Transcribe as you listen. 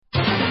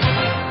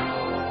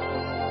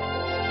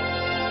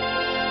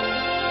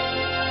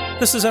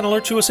This is an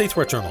Alert USA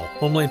Threat Journal,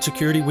 Homeland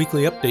Security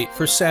Weekly Update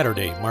for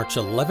Saturday, March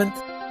 11th,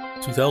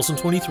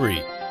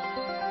 2023.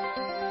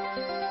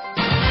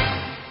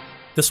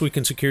 This week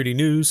in security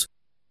news.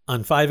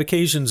 On 5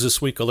 occasions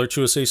this week, Alert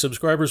USA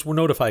subscribers were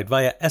notified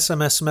via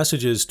SMS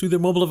messages to their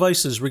mobile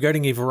devices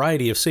regarding a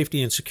variety of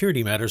safety and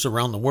security matters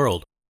around the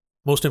world.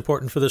 Most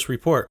important for this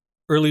report,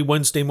 early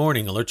Wednesday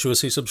morning, Alert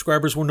USA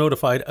subscribers were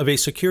notified of a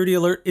security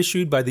alert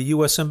issued by the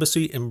U.S.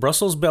 Embassy in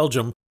Brussels,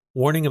 Belgium,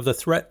 warning of the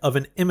threat of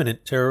an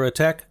imminent terror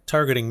attack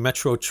targeting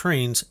metro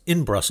trains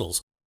in Brussels.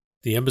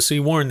 The embassy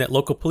warned that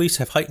local police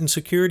have heightened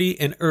security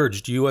and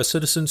urged U.S.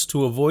 citizens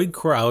to avoid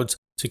crowds,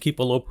 to keep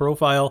a low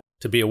profile,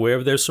 to be aware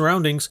of their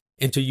surroundings,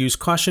 and to use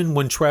caution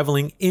when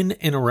traveling in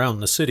and around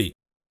the city.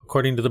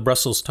 According to the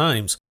Brussels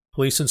Times,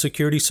 police and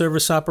security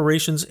service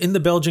operations in the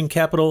Belgian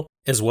capital,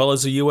 as well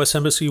as the U.S.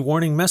 Embassy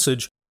warning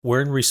message,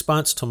 were in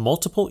response to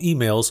multiple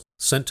emails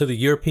sent to the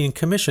European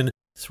Commission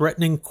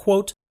threatening,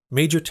 quote,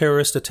 major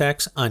terrorist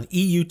attacks on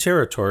EU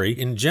territory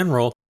in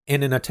general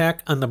and an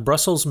attack on the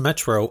Brussels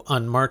metro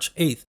on March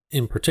 8th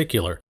in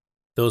particular.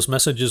 Those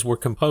messages were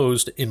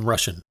composed in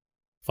Russian.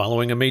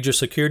 Following a major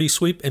security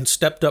sweep and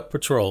stepped-up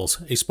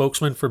patrols, a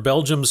spokesman for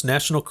Belgium's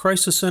National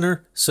Crisis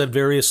Center said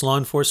various law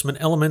enforcement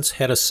elements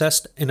had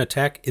assessed an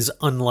attack is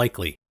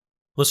unlikely.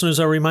 Listeners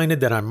are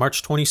reminded that on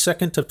March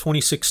 22nd of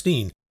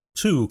 2016,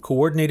 2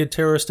 coordinated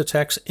terrorist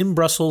attacks in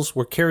Brussels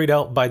were carried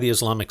out by the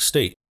Islamic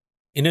State.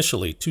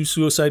 Initially, 2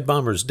 suicide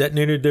bombers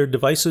detonated their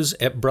devices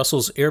at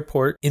Brussels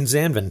Airport in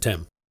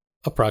Zaventem.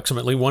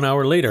 Approximately 1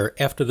 hour later,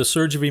 after the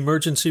surge of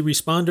emergency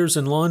responders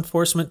and law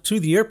enforcement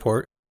to the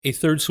airport, a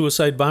 3rd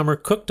suicide bomber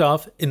cooked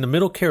off in the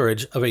middle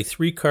carriage of a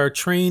 3-car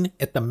train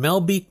at the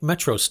Melbeek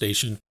metro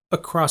station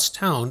across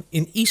town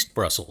in East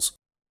Brussels.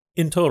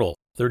 In total,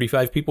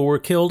 35 people were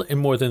killed and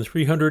more than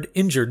 300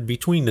 injured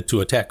between the 2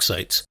 attack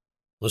sites.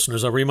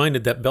 Listeners are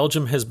reminded that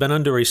Belgium has been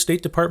under a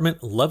State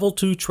Department Level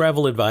 2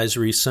 travel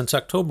advisory since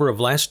October of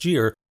last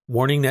year,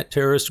 warning that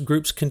terrorist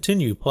groups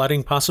continue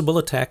plotting possible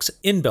attacks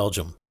in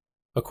Belgium.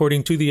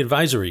 According to the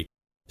advisory,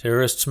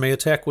 terrorists may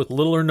attack with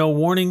little or no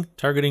warning,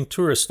 targeting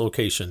tourist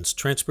locations,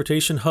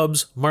 transportation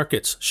hubs,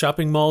 markets,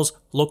 shopping malls,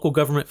 local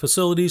government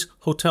facilities,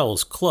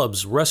 hotels,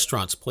 clubs,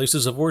 restaurants,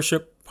 places of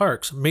worship,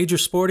 parks, major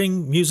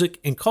sporting,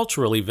 music, and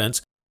cultural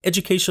events,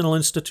 educational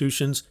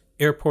institutions,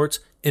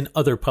 airports, and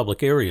other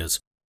public areas.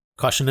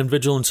 Caution and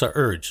vigilance are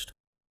urged.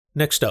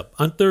 Next up,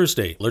 on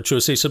Thursday, Alert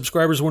USA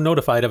subscribers were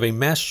notified of a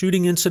mass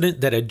shooting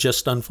incident that had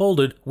just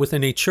unfolded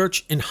within a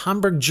church in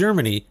Hamburg,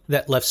 Germany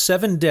that left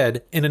 7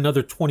 dead and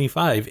another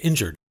 25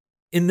 injured.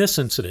 In this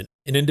incident,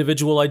 an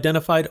individual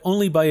identified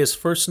only by his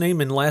first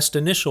name and last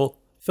initial,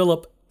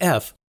 Philip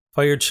F.,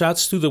 fired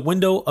shots through the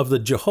window of the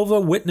Jehovah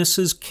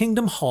Witnesses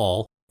Kingdom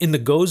Hall in the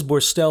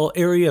Goes-Borstel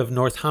area of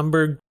North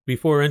Hamburg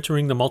before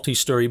entering the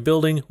multi-story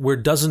building where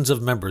dozens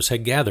of members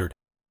had gathered.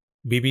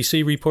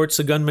 BBC reports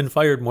the gunman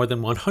fired more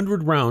than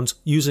 100 rounds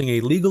using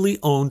a legally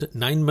owned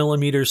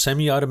 9mm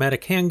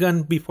semi-automatic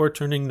handgun before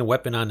turning the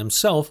weapon on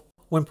himself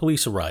when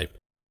police arrived.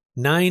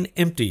 9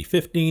 empty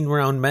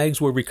 15-round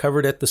mags were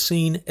recovered at the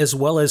scene, as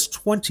well as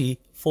 20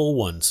 full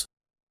ones.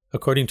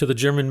 According to the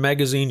German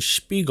magazine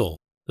Spiegel,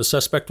 the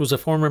suspect was a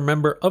former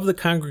member of the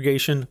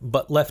congregation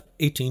but left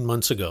 18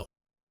 months ago.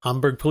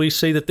 Hamburg police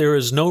say that there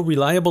is no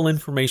reliable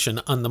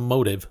information on the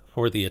motive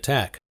for the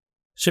attack.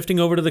 Shifting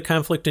over to the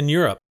conflict in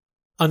Europe,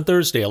 on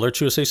Thursday,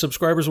 Alert USA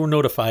subscribers were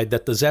notified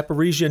that the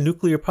Zaporizhia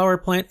nuclear power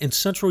plant in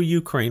central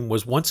Ukraine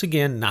was once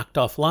again knocked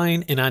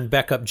offline and on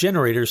backup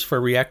generators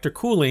for reactor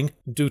cooling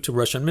due to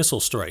Russian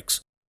missile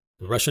strikes.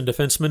 The Russian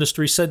Defense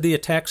Ministry said the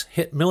attacks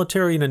hit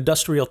military and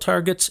industrial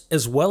targets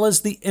as well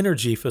as the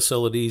energy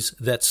facilities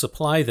that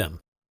supply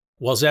them.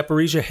 While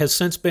Zaporizhia has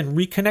since been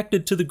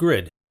reconnected to the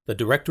grid, the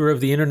director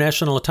of the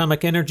International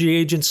Atomic Energy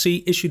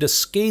Agency issued a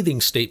scathing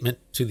statement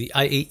to the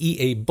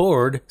IAEA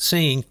board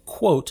saying,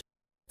 quote,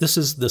 "This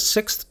is the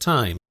 6th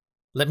time,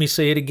 let me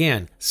say it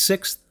again,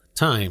 6th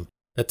time,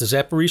 that the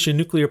Zaporizhia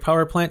nuclear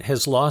power plant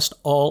has lost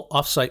all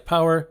off-site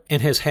power and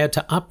has had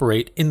to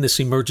operate in this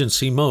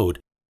emergency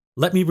mode.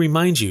 Let me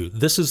remind you,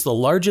 this is the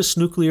largest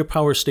nuclear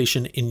power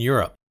station in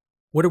Europe.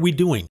 What are we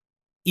doing?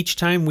 Each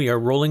time we are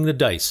rolling the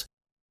dice.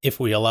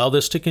 If we allow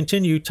this to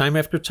continue time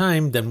after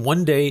time, then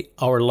one day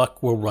our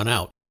luck will run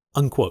out."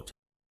 Unquote.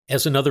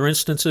 As in other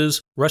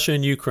instances, Russia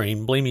and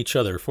Ukraine blame each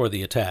other for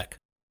the attack.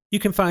 You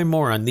can find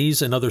more on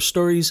these and other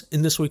stories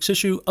in this week's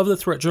issue of the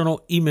Threat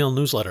Journal email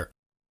newsletter.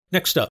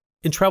 Next up,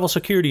 in travel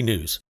security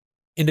news.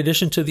 In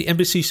addition to the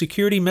embassy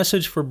security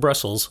message for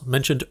Brussels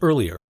mentioned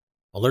earlier,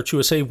 Alert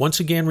USA once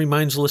again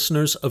reminds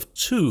listeners of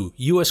 2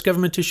 U.S.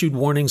 government-issued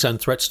warnings on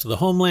threats to the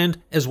homeland,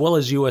 as well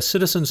as U.S.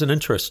 citizens and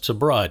interests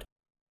abroad.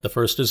 The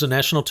first is a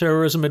National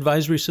Terrorism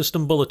Advisory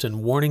System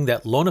bulletin warning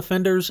that lone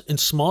offenders in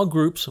small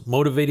groups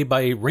motivated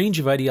by a range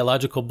of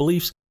ideological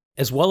beliefs,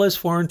 as well as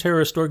foreign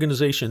terrorist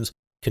organizations,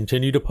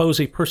 continue to pose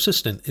a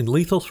persistent and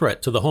lethal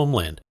threat to the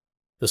homeland.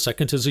 The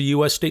second is a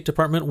U.S. State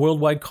Department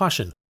worldwide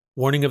caution,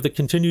 warning of the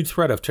continued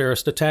threat of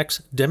terrorist attacks,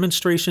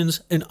 demonstrations,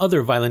 and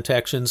other violent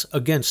actions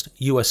against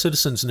U.S.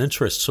 citizens and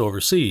interests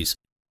overseas.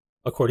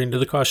 According to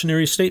the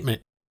cautionary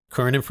statement,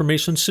 Current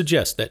information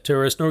suggests that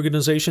terrorist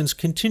organizations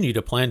continue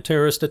to plan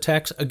terrorist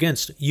attacks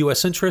against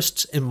U.S.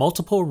 interests in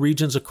multiple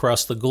regions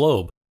across the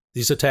globe.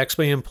 These attacks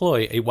may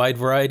employ a wide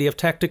variety of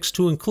tactics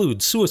to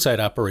include suicide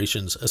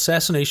operations,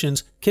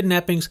 assassinations,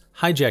 kidnappings,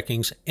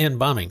 hijackings, and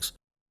bombings.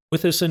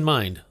 With this in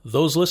mind,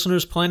 those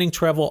listeners planning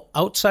travel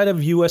outside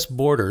of U.S.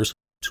 borders,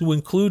 to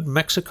include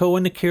Mexico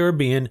and the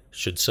Caribbean,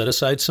 should set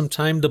aside some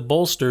time to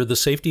bolster the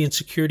safety and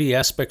security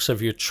aspects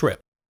of your trip.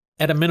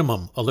 At a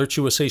minimum,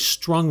 AlertsUSA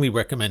strongly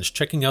recommends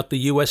checking out the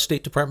U.S.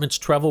 State Department's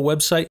travel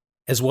website,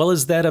 as well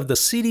as that of the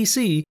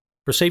CDC,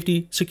 for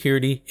safety,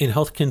 security, and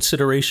health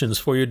considerations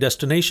for your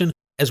destination,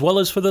 as well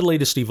as for the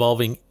latest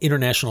evolving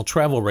international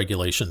travel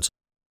regulations.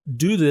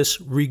 Do this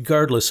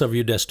regardless of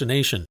your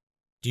destination.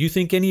 Do you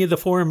think any of the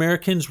 4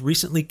 Americans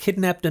recently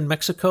kidnapped in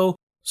Mexico,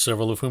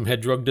 several of whom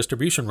had drug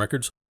distribution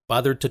records,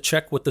 bothered to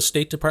check what the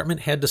State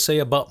Department had to say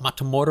about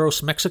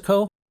Matamoros,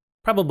 Mexico?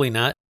 Probably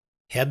not.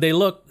 Had they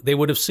looked, they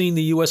would have seen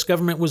the U.S.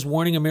 government was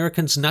warning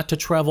Americans not to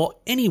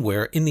travel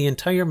anywhere in the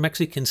entire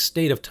Mexican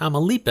state of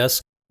Tamaulipas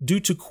due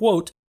to,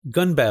 quote,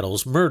 gun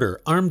battles, murder,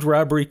 armed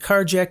robbery,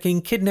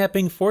 carjacking,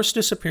 kidnapping, forced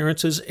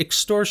disappearances,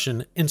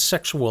 extortion, and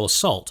sexual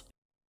assault.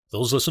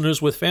 Those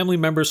listeners with family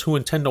members who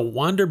intend to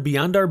wander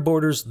beyond our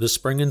borders this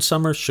spring and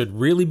summer should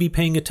really be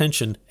paying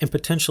attention and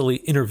potentially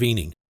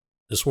intervening.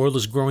 This world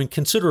is growing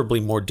considerably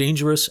more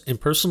dangerous, and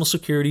personal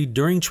security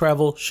during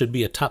travel should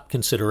be a top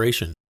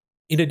consideration.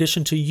 In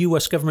addition to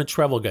U.S. government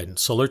travel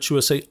guidance,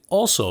 AlertsUSA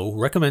also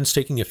recommends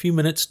taking a few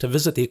minutes to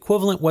visit the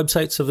equivalent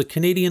websites of the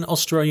Canadian,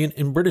 Australian,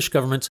 and British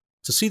governments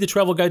to see the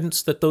travel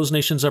guidance that those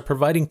nations are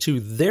providing to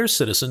their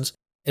citizens,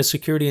 as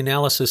security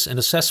analysis and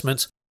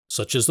assessments,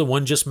 such as the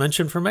one just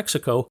mentioned for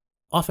Mexico,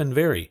 often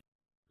vary.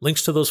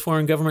 Links to those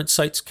foreign government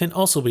sites can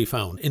also be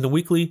found in the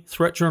weekly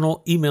Threat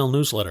Journal email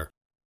newsletter.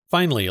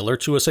 Finally,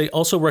 AlertsUSA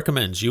also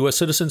recommends U.S.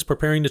 citizens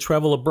preparing to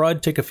travel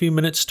abroad take a few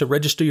minutes to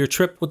register your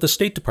trip with the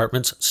State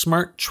Department's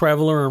Smart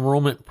Traveler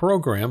Enrollment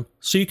Program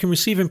so you can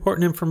receive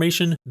important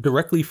information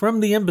directly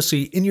from the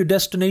embassy in your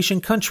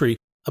destination country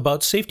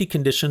about safety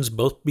conditions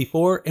both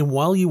before and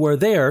while you are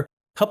there,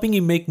 helping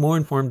you make more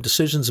informed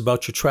decisions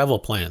about your travel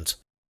plans.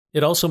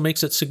 It also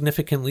makes it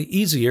significantly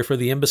easier for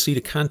the embassy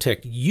to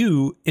contact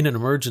you in an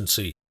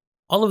emergency.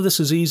 All of this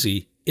is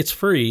easy, it's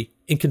free,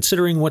 and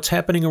considering what's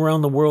happening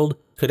around the world,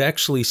 could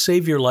actually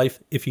save your life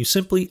if you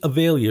simply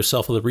avail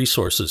yourself of the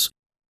resources.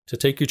 To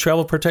take your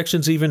travel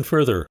protections even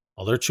further,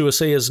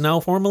 AlertsUSA is now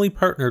formally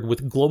partnered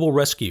with Global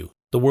Rescue,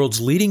 the world's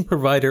leading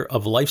provider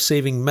of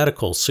life-saving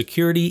medical,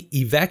 security,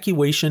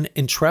 evacuation,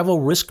 and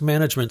travel risk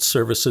management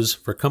services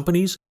for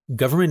companies,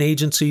 government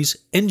agencies,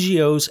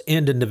 NGOs,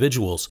 and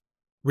individuals.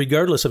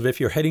 Regardless of if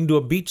you're heading to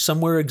a beach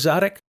somewhere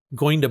exotic,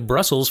 going to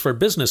Brussels for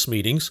business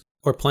meetings,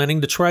 or planning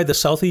to try the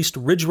Southeast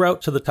Ridge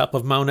route to the top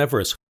of Mount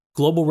Everest,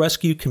 Global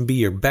Rescue can be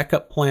your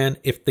backup plan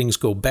if things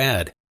go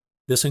bad.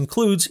 This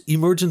includes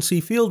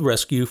emergency field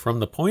rescue from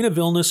the point of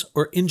illness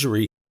or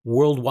injury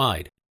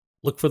worldwide.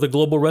 Look for the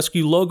Global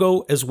Rescue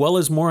logo as well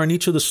as more on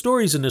each of the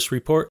stories in this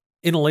report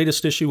in the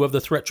latest issue of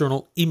the Threat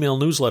Journal email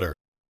newsletter.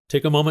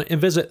 Take a moment and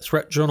visit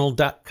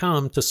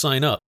threatjournal.com to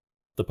sign up.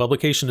 The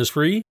publication is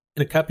free,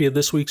 and a copy of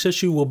this week's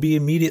issue will be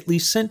immediately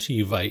sent to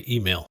you via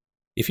email.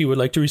 If you would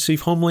like to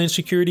receive Homeland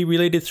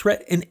Security-related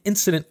threat and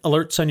incident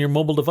alerts on your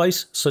mobile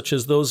device, such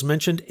as those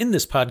mentioned in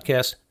this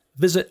podcast,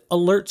 visit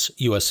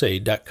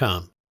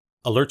alertsusa.com.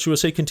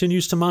 AlertsUSA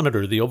continues to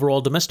monitor the overall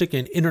domestic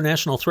and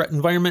international threat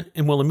environment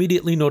and will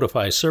immediately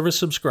notify service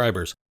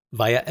subscribers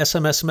via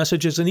SMS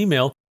messages and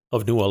email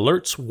of new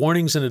alerts,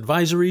 warnings, and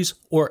advisories,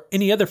 or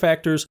any other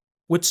factors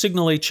which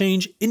signal a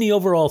change in the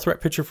overall threat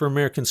picture for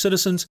American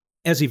citizens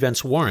as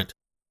events warrant.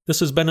 This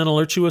has been an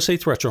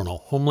AlertsUSA Threat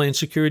Journal Homeland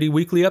Security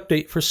Weekly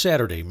Update for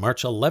Saturday,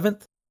 March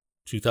 11th,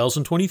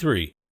 2023.